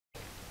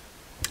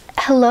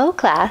Hello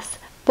class,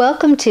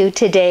 welcome to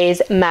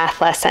today's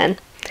math lesson.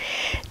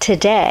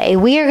 Today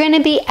we are going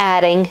to be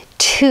adding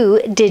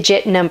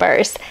two-digit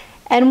numbers,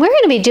 and we're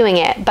going to be doing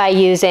it by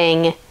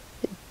using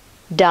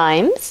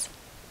dimes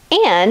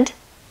and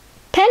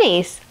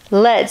pennies.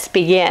 Let's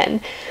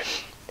begin.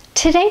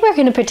 Today we're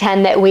going to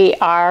pretend that we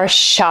are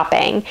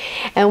shopping,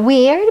 and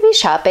we are going to be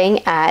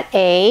shopping at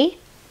a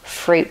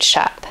fruit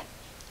shop.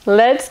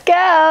 Let's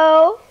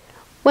go!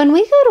 When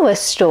we go to a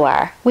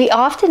store, we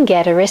often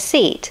get a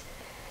receipt.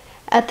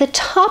 At the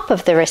top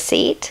of the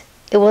receipt,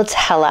 it will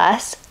tell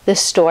us the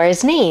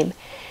store's name,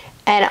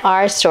 and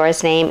our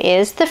store's name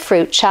is the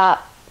fruit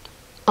shop.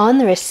 On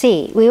the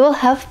receipt, we will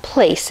have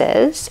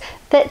places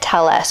that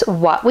tell us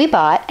what we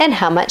bought and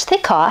how much they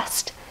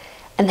cost,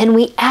 and then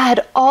we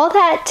add all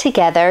that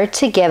together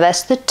to give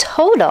us the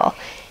total.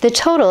 The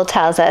total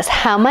tells us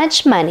how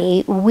much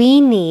money we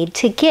need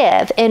to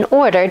give in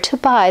order to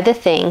buy the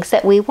things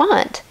that we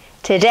want.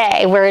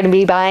 Today, we're going to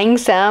be buying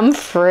some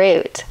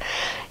fruit.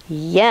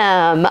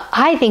 Yum!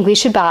 I think we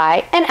should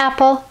buy an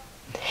apple.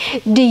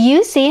 Do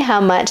you see how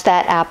much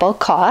that apple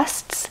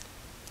costs?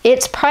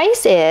 Its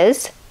price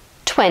is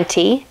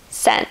 20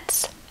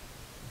 cents.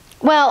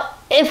 Well,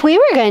 if we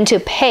were going to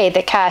pay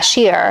the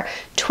cashier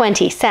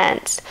 20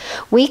 cents,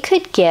 we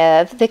could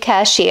give the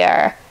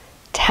cashier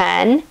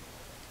 20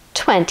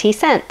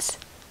 cents.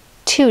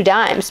 2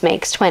 dimes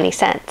makes 20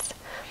 cents.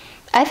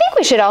 I think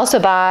we should also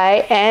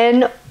buy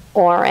an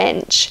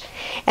orange.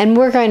 And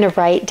we're going to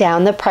write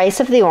down the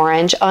price of the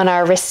orange on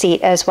our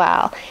receipt as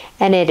well.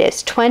 And it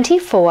is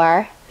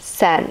 24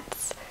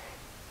 cents.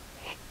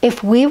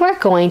 If we were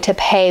going to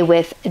pay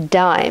with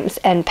dimes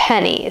and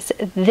pennies,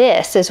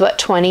 this is what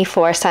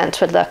 24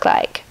 cents would look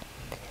like.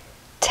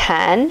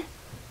 10,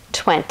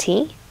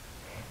 20,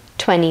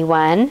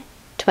 21,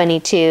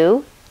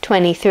 22,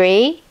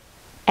 23,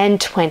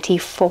 and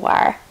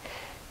 24.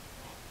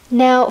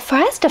 Now, for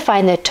us to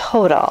find the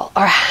total,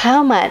 or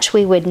how much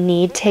we would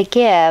need to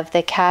give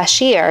the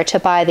cashier to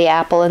buy the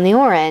apple and the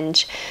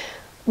orange,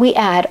 we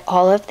add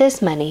all of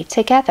this money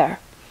together.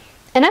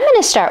 And I'm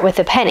going to start with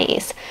the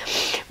pennies.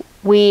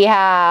 We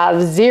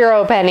have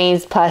 0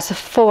 pennies plus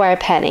 4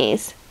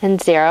 pennies,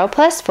 and 0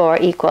 plus 4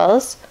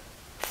 equals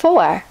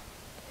 4.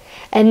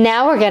 And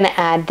now we're going to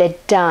add the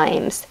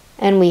dimes,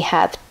 and we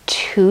have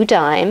 2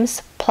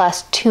 dimes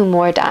plus 2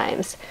 more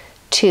dimes.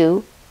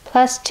 2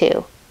 plus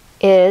 2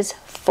 is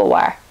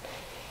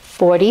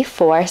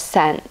 44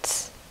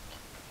 cents.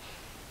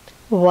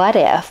 What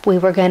if we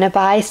were going to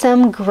buy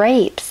some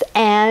grapes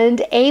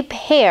and a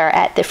pear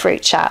at the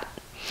fruit shop?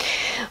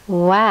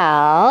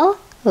 Well,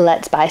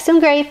 let's buy some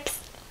grapes.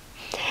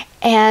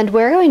 And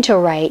we're going to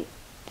write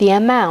the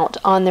amount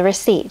on the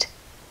receipt.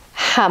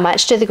 How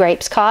much do the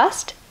grapes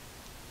cost?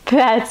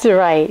 That's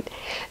right,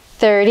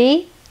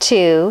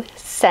 32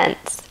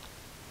 cents.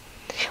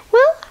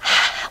 Well,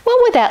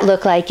 what would that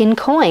look like in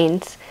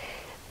coins?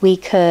 We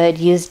could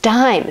use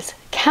dimes.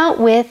 Count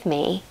with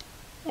me.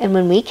 And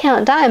when we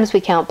count dimes,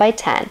 we count by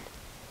 10.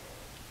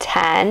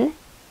 10,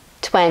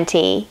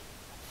 20,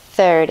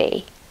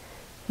 30.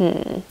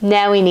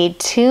 Now we need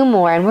 2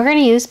 more, and we're going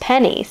to use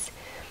pennies.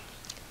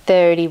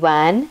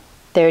 31,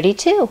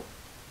 32.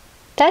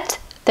 That's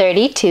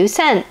 32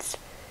 cents.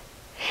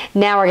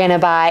 Now we're going to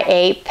buy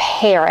a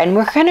pear, and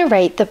we're going to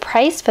write the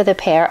price for the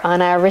pear on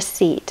our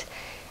receipt.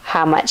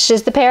 How much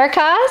does the pear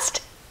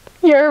cost?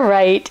 You're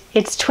right,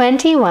 it's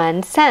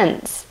 21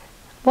 cents.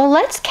 Well,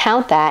 let's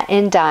count that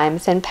in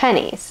dimes and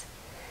pennies.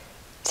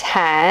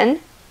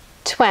 10,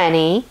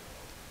 20,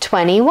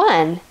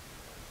 21.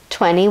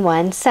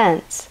 21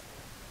 cents.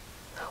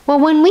 Well,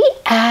 when we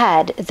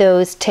add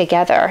those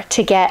together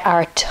to get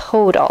our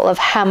total of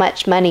how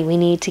much money we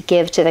need to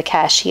give to the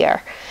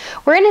cashier,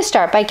 we're going to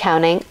start by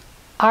counting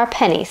our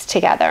pennies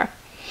together.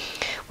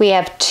 We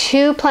have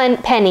 2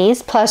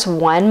 pennies plus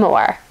 1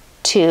 more.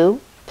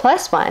 2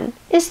 plus 1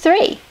 is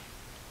 3.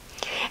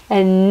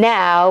 And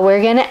now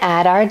we're going to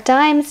add our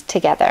dimes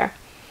together.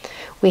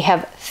 We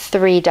have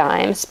 3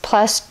 dimes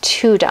plus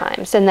 2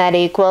 dimes, and that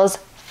equals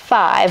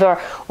 5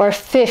 or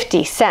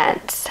 50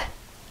 cents.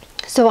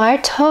 So our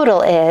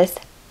total is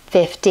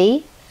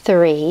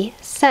 53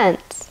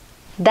 cents.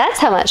 That's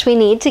how much we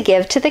need to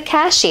give to the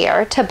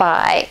cashier to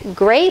buy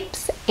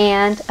grapes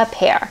and a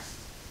pear.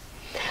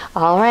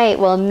 All right,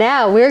 well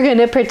now we're going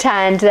to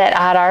pretend that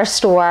at our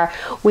store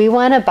we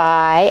want to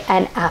buy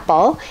an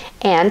apple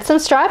and some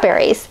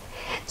strawberries.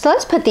 So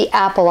let's put the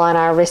apple on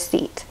our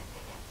receipt.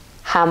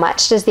 How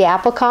much does the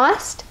apple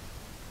cost?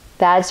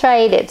 That's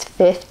right, it's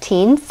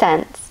 15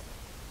 cents.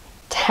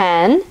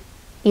 10,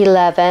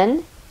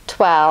 11,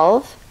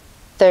 12,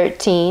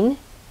 13,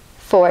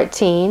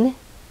 14,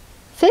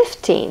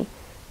 15.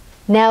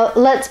 Now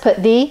let's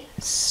put the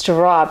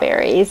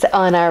strawberries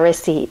on our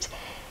receipt.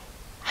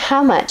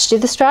 How much do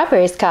the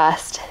strawberries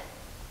cost?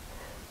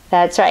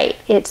 That's right,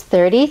 it's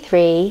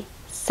 33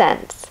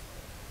 cents.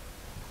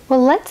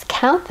 Well, let's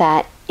count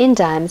that in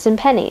dimes and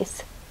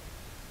pennies.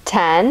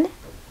 10,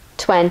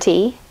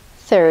 20,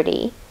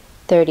 30,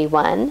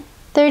 31,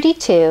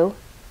 32,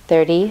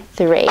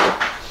 33.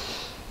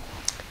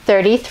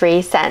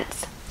 33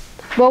 cents.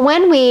 Well,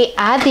 when we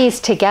add these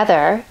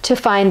together to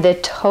find the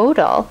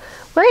total,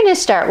 we're going to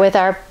start with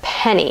our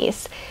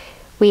pennies.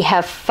 We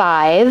have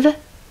 5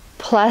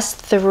 plus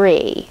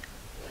 3.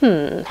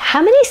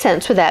 How many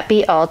cents would that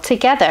be all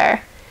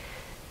together?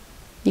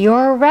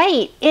 You're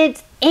right,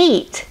 it's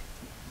 8.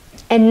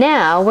 And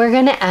now we're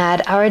going to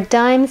add our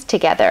dimes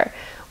together.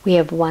 We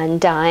have 1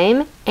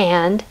 dime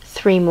and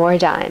 3 more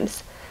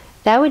dimes.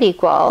 That would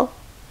equal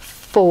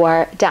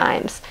 4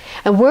 dimes.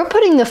 And we're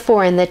putting the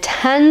 4 in the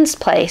tens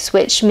place,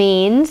 which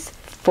means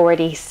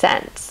 40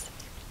 cents.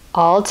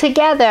 All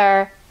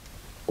together,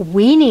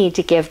 we need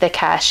to give the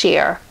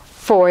cashier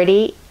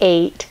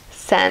 48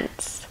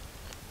 cents.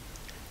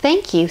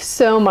 Thank you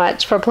so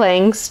much for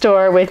playing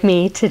store with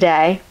me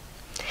today.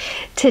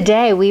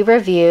 Today we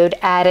reviewed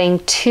adding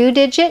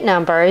 2-digit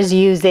numbers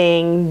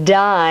using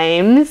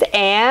dimes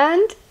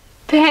and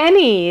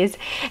pennies.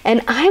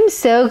 And I'm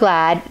so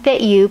glad that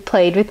you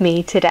played with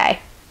me today.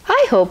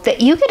 I hope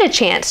that you get a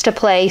chance to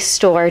play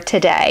store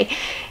today.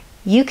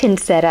 You can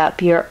set up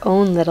your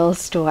own little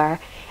store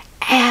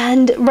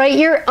and write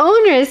your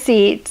own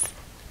receipts.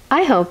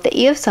 I hope that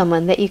you have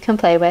someone that you can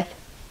play with.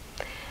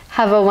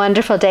 Have a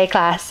wonderful day,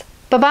 class.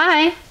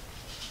 Bye-bye.